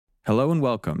Hello and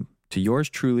welcome to yours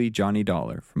truly, Johnny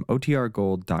Dollar from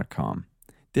OTRGold.com.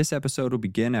 This episode will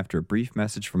begin after a brief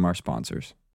message from our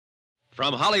sponsors.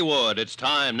 From Hollywood, it's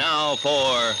time now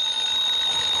for...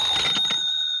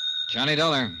 Johnny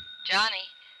Dollar. Johnny,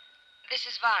 this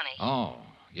is Vonnie. Oh,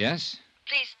 yes?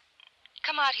 Please,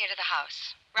 come out here to the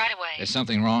house, right away. Is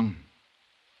something wrong?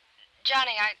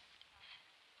 Johnny,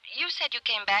 you said you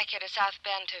came back here to South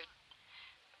Bend to...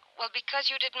 Well, because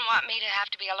you didn't want me to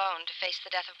have to be alone to face the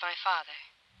death of my father.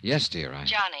 Yes, dear,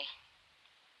 Johnny,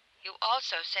 you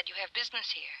also said you have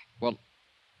business here. Well,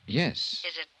 yes.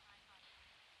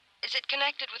 Is it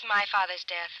connected with my father's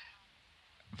death?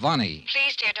 Vonnie.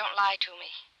 Please, dear, don't lie to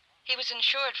me. He was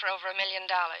insured for over $1 million.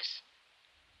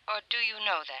 Or do you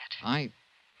know that?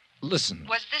 Listen.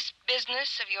 Was this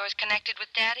business of yours connected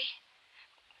with Daddy?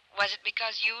 Was it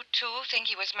because you, too, think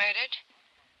he was murdered?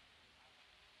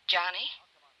 Johnny?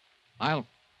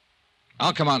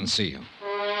 I'll come out and see you.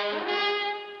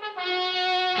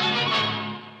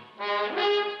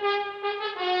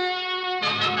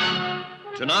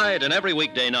 Tonight and every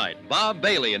weekday night, Bob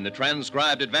Bailey in the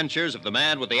transcribed adventures of the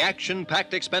man with the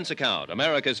action-packed expense account,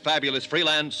 America's fabulous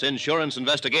freelance insurance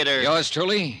investigator. Yours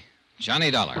truly, Johnny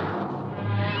Dollar.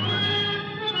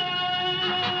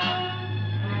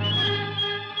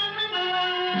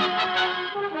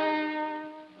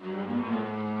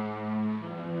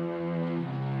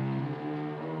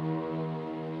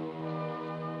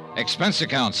 Expense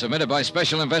account submitted by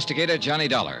Special Investigator Johnny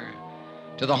Dollar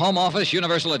to the Home Office,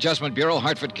 Universal Adjustment Bureau,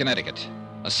 Hartford, Connecticut.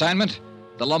 Assignment,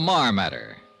 the Lamar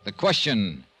matter. The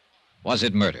question, was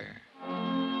it murder?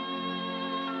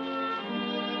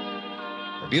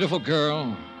 The beautiful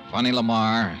girl, Vonnie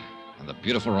Lamar, and the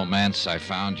beautiful romance I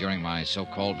found during my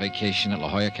so-called vacation at La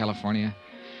Jolla, California.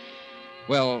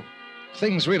 Well,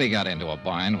 things really got into a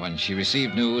bind when she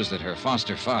received news that her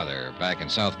foster father back in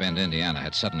South Bend, Indiana,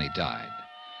 had suddenly died.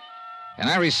 And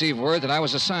I received word that I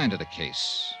was assigned to the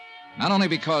case, not only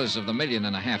because of the $1.5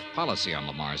 million policy on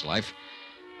Lamar's life,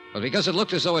 but because it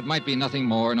looked as though it might be nothing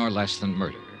more nor less than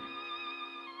murder.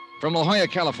 From La Jolla,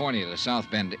 California to South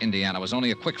Bend, Indiana was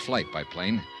only a quick flight by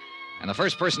plane, and the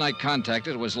first person I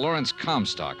contacted was Lawrence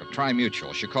Comstock of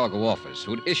Tri-Mutual, Chicago office,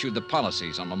 who'd issued the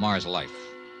policies on Lamar's life.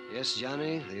 Yes,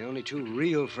 Johnny, the only two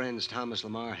real friends Thomas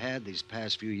Lamar had these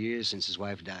past few years since his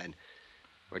wife died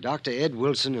were Dr. Ed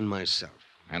Wilson and myself.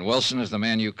 And Wilson is the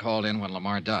man you called in when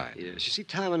Lamar died. Yes, you see,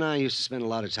 Tom and I used to spend a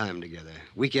lot of time together.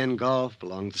 Weekend golf,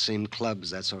 belonged to the same clubs,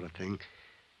 that sort of thing.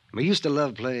 We used to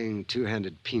love playing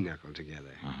two-handed pinochle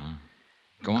together. Uh-huh.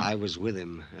 Go on. I was with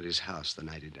him at his house the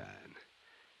night he died.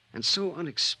 And so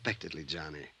unexpectedly,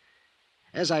 Johnny,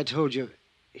 as I told you,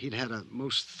 he'd had a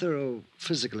most thorough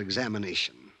physical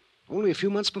examination only a few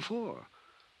months before,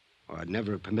 or I'd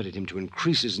never have permitted him to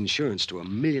increase his insurance to $1.5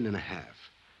 million.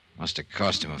 Must have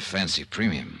cost him a fancy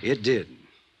premium. It did.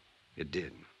 It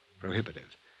did.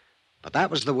 Prohibitive. But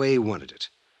that was the way he wanted it.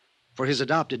 For his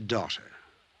adopted daughter.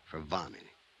 For Vonnie.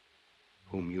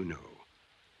 Whom you know.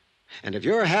 And if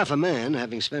you're half a man,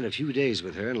 having spent a few days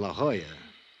with her in La Jolla,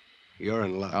 you're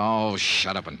in love. Oh,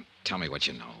 shut up and tell me what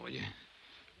you know, will you?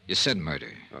 You said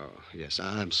murder. Oh, yes,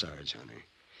 I'm sorry, Johnny.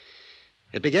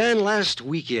 It began last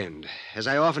weekend. As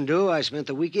I often do, I spent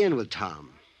the weekend with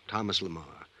Thomas Lamar.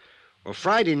 Well,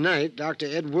 Friday night, Dr.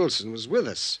 Ed Wilson was with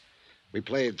us. We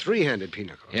played three-handed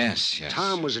pinochle. Yes.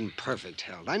 Tom was in perfect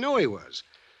health. I know he was.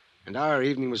 And our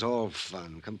evening was all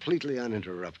fun, completely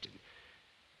uninterrupted.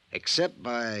 Except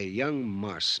by young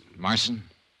Marson. Marson?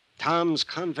 Tom's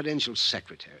confidential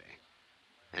secretary.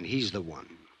 And he's the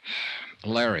one.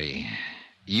 Larry,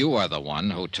 you are the one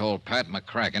who told Pat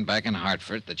McCracken back in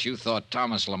Hartford that you thought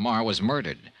Thomas Lamar was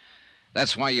murdered.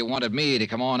 That's why you wanted me to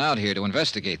come on out here to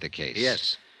investigate the case.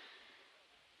 Yes.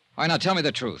 All right, now tell me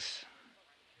the truth.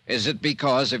 Is it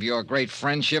because of your great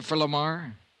friendship for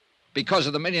Lamar? Because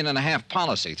of the $1.5 million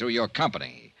policy through your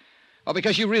company? Or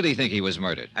because you really think he was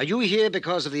murdered? Are you here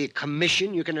because of the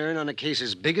commission you can earn on a case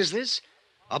as big as this?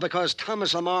 Or because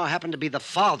Thomas Lamar happened to be the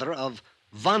father of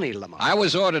Vonnie Lamar? I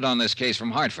was ordered on this case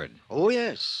from Hartford. Oh,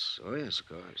 yes. Oh, yes, of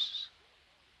course.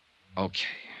 Okay.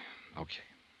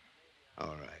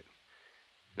 All right.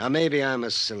 Now, maybe I'm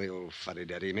a silly old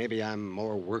fuddy-duddy. Maybe I'm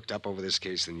more worked up over this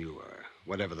case than you are,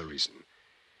 whatever the reason.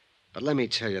 But let me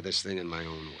tell you this thing in my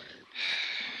own way.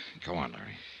 Go on,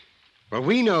 Larry. Well,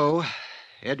 we know,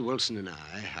 Ed Wilson and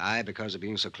I because of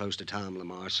being so close to Tom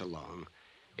Lamar so long,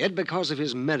 Ed because of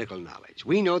his medical knowledge.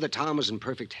 We know that Tom was in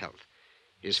perfect health.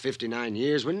 His 59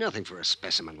 years were nothing for a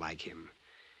specimen like him.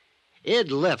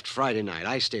 Ed left Friday night.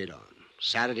 I stayed on.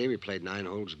 Saturday, we played 9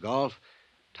 holes of golf.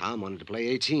 Tom wanted to play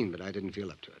 18, but I didn't feel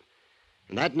up to it.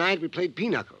 And that night, we played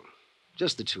pinochle.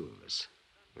 Just the two of us.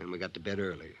 And we got to bed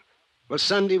early. Well,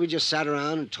 Sunday we just sat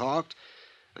around and talked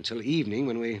until evening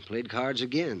when we played cards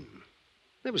again.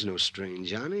 There was no strain,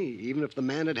 Johnny, even if the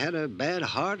man had had a bad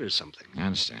heart or something. I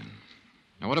understand.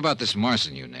 Now, what about this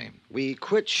Marson you named? We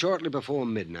quit shortly before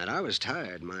midnight. I was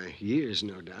tired, my years,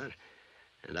 no doubt.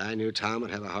 And I knew Tom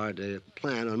would have a hard day at the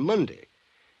plant on Monday.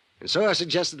 And so I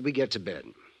suggested we get to bed.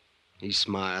 He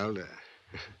smiled,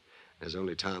 as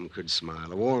only Tom could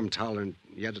smile. A warm, tolerant,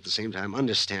 yet at the same time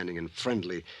understanding and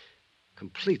friendly,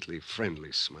 completely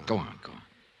friendly smile. Go on.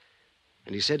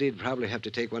 And he said he'd probably have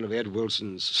to take one of Ed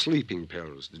Wilson's sleeping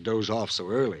pills to doze off so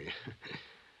early.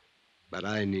 But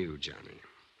I knew, Johnny.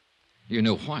 You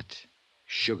knew what?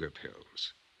 Sugar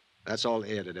pills. That's all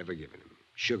Ed had ever given him.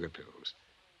 Sugar pills.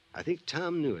 I think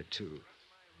Tom knew it, too.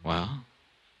 Well?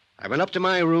 I went up to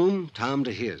my room, Tom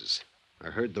to his. I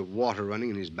heard the water running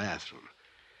in his bathroom.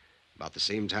 About the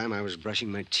same time, I was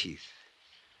brushing my teeth.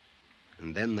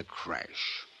 And then the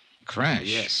crash. Crash?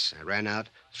 Yes. I ran out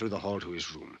through the hall to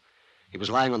his room. He was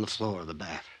lying on the floor of the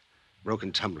bath,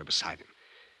 broken tumbler beside him.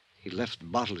 He left the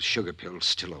bottle of sugar pills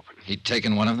still open. He'd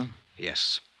taken one of them?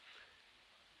 Yes.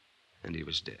 And he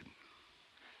was dead.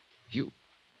 You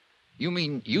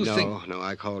mean you think... No,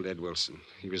 I called Ed Wilson.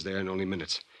 He was there in only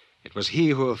minutes. It was he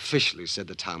who officially said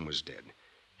that Tom was dead.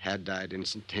 Had died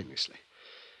instantaneously.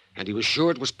 And he was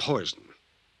sure it was poison.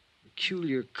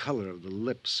 Peculiar color of the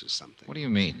lips or something. What do you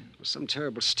mean? It was some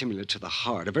terrible stimulant to the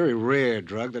heart. A very rare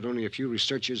drug that only a few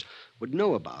researchers would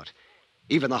know about.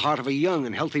 Even the heart of a young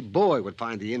and healthy boy would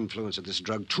find the influence of this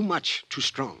drug too much, too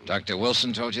strong. Dr.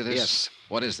 Wilson told you this? Yes.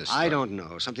 What is this I drug? don't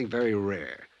know. Something very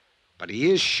rare. But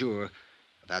he is sure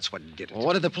that's what did it. Well,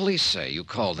 what did the police say? You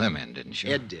called them in, didn't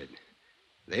you? Ed did.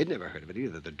 They'd never heard of it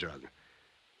either, the drug.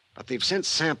 But they've sent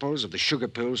samples of the sugar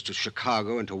pills to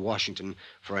Chicago and to Washington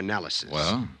for analysis.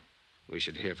 Well? We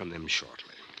should hear from them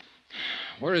shortly.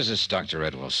 Where is this Dr.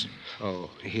 Ed Wilson? Oh,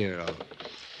 here,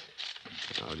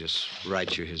 I'll just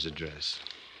write you his address.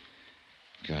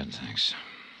 Good, thanks.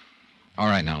 All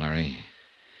right now, Larry.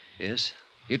 Yes?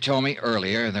 You told me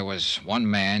earlier there was one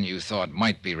man you thought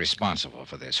might be responsible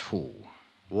for this. Who?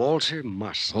 Walter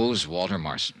Marson. Who's Walter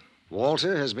Marson?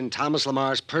 Walter has been Thomas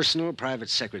Lamar's personal private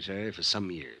secretary for some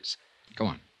years. Go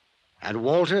on. And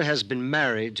Walter has been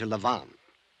married to LaVon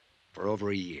for over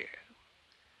a year.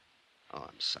 Oh,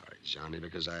 I'm sorry, Johnny,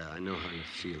 because I know how you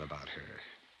feel about her.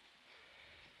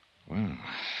 Well,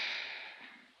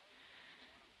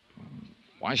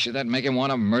 why should that make him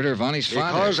want to murder Vonnie's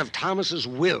father? Because of Thomas's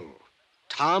will.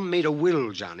 Tom made a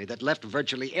will, Johnny, that left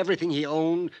virtually everything he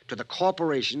owned to the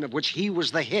corporation of which he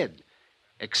was the head,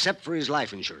 except for his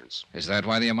life insurance. Is that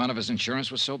why the amount of his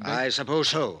insurance was so big? I suppose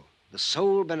so. The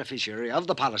sole beneficiary of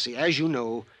the policy, as you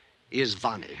know, is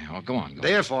Vonnie. Well, go on.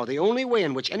 Therefore, the only way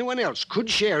in which anyone else could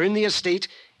share in the estate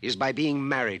is by being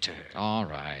married to her. All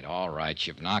right.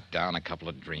 You've knocked down a couple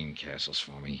of dream castles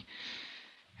for me.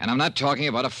 And I'm not talking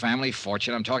about a family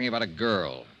fortune. I'm talking about a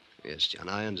girl. Yes, John,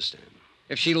 I understand.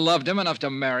 If she loved him enough to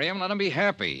marry him, let him be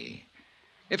happy.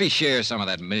 If he shares some of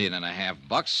that $1.5 million,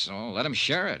 well, let him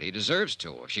share it. He deserves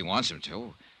to, if she wants him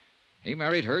to. He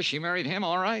married her, she married him,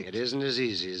 all right. It isn't as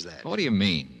easy as that. What do you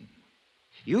mean?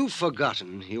 You've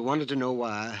forgotten you wanted to know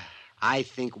why I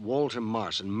think Walter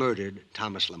Marson murdered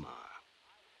Thomas Lamar.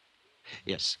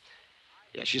 Yes,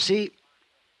 you see,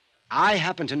 I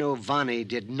happen to know Vonnie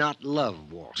did not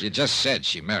love Walter. You just said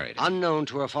she married him. Unknown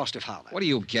to her foster father. What are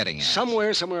you getting at?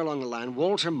 Somewhere along the line,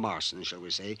 Walter Marson, shall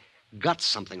we say, got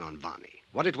something on Vonnie.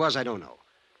 What it was, I don't know.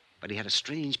 But he had a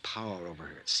strange power over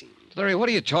her, it seemed. Larry, what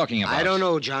are you talking about? I don't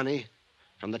know, Johnny.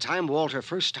 From the time Walter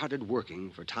first started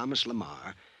working for Thomas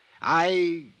Lamar,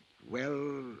 I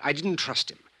didn't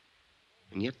trust him.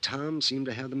 And yet Tom seemed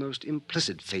to have the most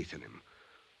implicit faith in him.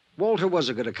 Walter was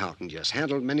a good accountant, yes,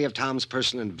 handled many of Tom's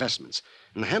personal investments,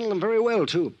 and handled them very well,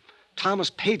 too. Thomas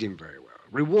paid him very well,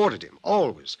 rewarded him,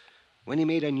 always, when he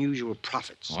made unusual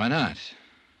profits. Why not?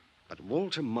 But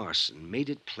Walter Marson made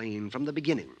it plain from the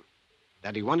beginning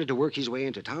that he wanted to work his way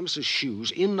into Thomas's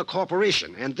shoes in the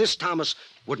corporation, and this Thomas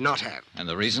would not have. And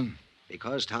the reason?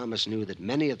 Because Thomas knew that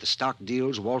many of the stock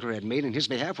deals Walter had made in his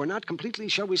behalf were not completely,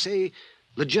 shall we say,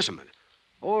 legitimate,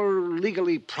 or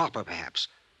legally proper, perhaps,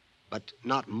 but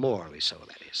not morally so,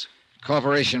 that is.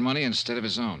 Corporation money instead of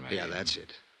his own, maybe. Yeah, that's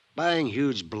it. Buying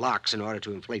huge blocks in order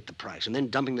to inflate the price, and then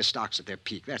dumping the stocks at their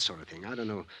peak, that sort of thing. I don't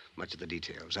know much of the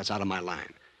details. That's out of my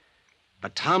line.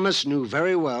 But Thomas knew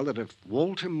very well that if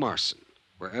Walter Marson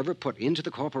were ever put into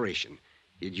the corporation,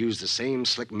 he'd use the same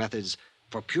slick methods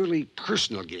for purely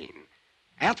personal gain.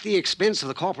 At the expense of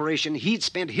the corporation he'd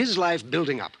spent his life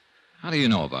building up. How do you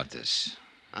know about this?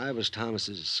 I was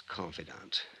Thomas's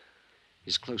confidant,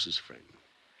 his closest friend.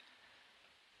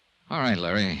 All right,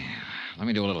 Larry. let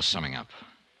me do a little summing up.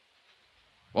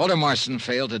 Walter Marston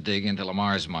failed to dig into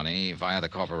Lamar's money via the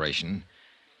corporation,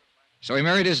 so he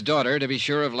married his daughter to be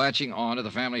sure of latching on to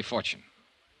the family fortune.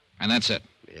 And that's it.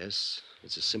 Yes,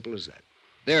 it's as simple as that.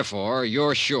 Therefore,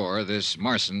 you're sure this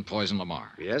Marston poisoned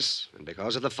Lamar. Yes, and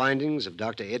because of the findings of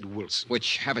Dr. Ed Wilson.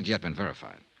 Which haven't yet been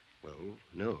verified. Well,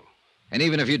 no. And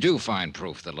even if you do find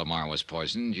proof that Lamar was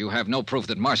poisoned, you have no proof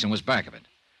that Marston was back of it.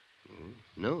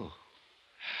 No.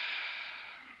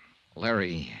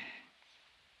 Larry,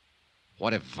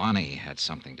 what if Vonnie had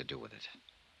something to do with it?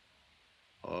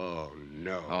 Oh,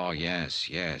 no. Oh,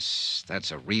 yes.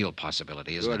 That's a real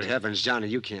possibility, isn't Good it? heavens, Johnny,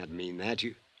 you can't mean that.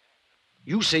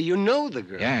 You say you know the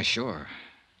girl. Yeah, sure.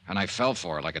 And I fell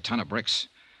for her like a ton of bricks.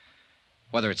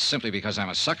 Whether it's simply because I'm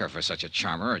a sucker for such a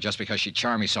charmer or just because she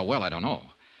charmed me so well, I don't know.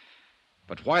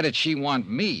 But why did she want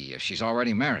me if she's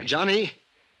already married? Johnny,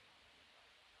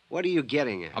 what are you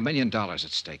getting at? $1 million at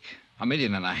stake. $1.5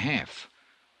 million.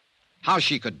 How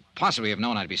she could possibly have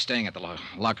known I'd be staying at the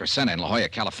La Crescenta in La Jolla,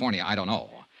 California, I don't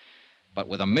know. But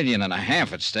with $1.5 million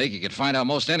at stake, you could find out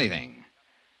most anything.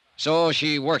 So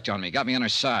she worked on me, got me on her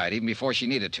side, even before she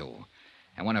needed to.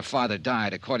 And when her father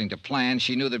died, according to plan,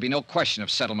 she knew there'd be no question of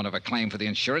settlement of a claim for the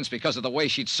insurance because of the way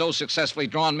she'd so successfully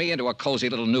drawn me into a cozy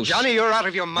little noose. Johnny, you're out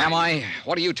of your mind. Am I?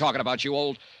 What are you talking about, you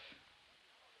old...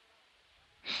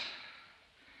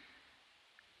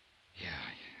 Yeah,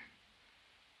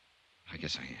 I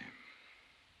guess I am.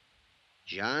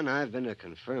 John, I've been a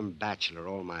confirmed bachelor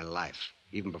all my life,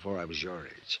 even before I was your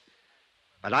age.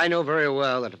 But I know very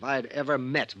well that if I'd ever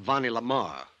met Vonnie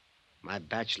Lamar, my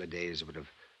bachelor days would have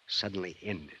suddenly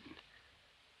ended.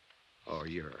 Oh,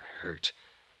 you're hurt.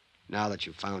 Now that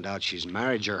you've found out she's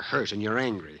married, you're hurt and you're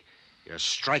angry. You're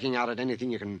striking out at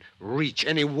anything you can reach,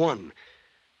 anyone.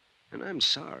 And I'm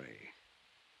sorry.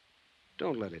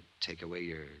 Don't let it take away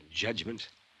your judgment.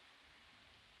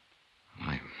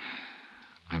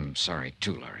 I'm sorry,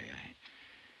 too, Larry.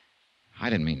 I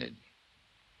didn't mean to...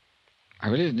 I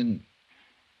really didn't...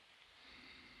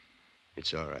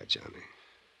 It's all right, Johnny.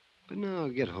 But now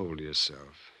get hold of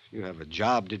yourself. You have a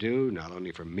job to do, not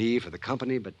only for me, for the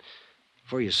company, but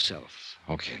for yourself.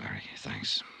 Okay, Larry,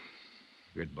 thanks.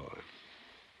 Good boy.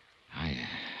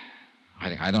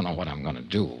 I don't know what I'm going to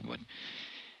do, but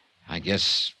I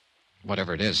guess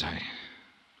whatever it is, I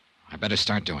better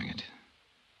start doing it.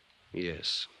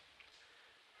 Yes.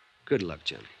 Good luck,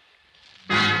 Johnny.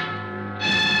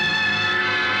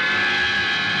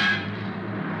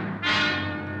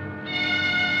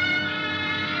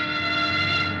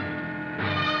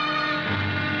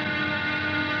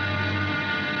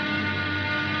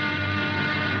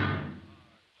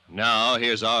 Now,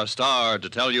 here's our star to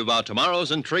tell you about tomorrow's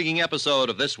intriguing episode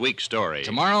of this week's story.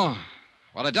 Tomorrow?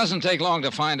 Well, it doesn't take long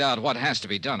to find out what has to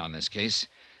be done on this case,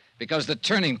 because the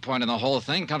turning point in the whole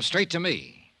thing comes straight to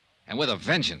me, and with a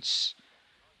vengeance.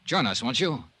 Join us, won't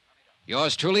you?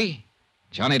 Yours truly,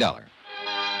 Johnny Dollar.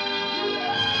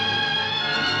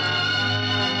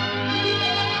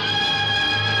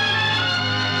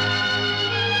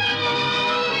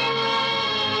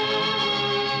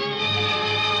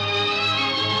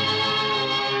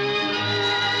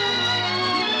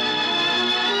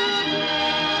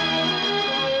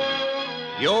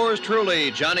 Yours truly,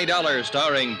 Johnny Dollar,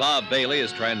 starring Bob Bailey,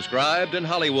 is transcribed in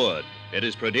Hollywood. It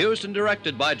is produced and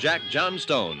directed by Jack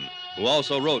Johnstone, who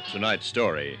also wrote tonight's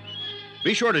story.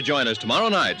 Be sure to join us tomorrow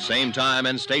night, same time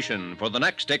and station, for the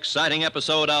next exciting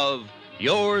episode of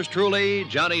Yours truly,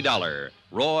 Johnny Dollar.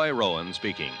 Roy Rowan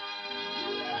speaking.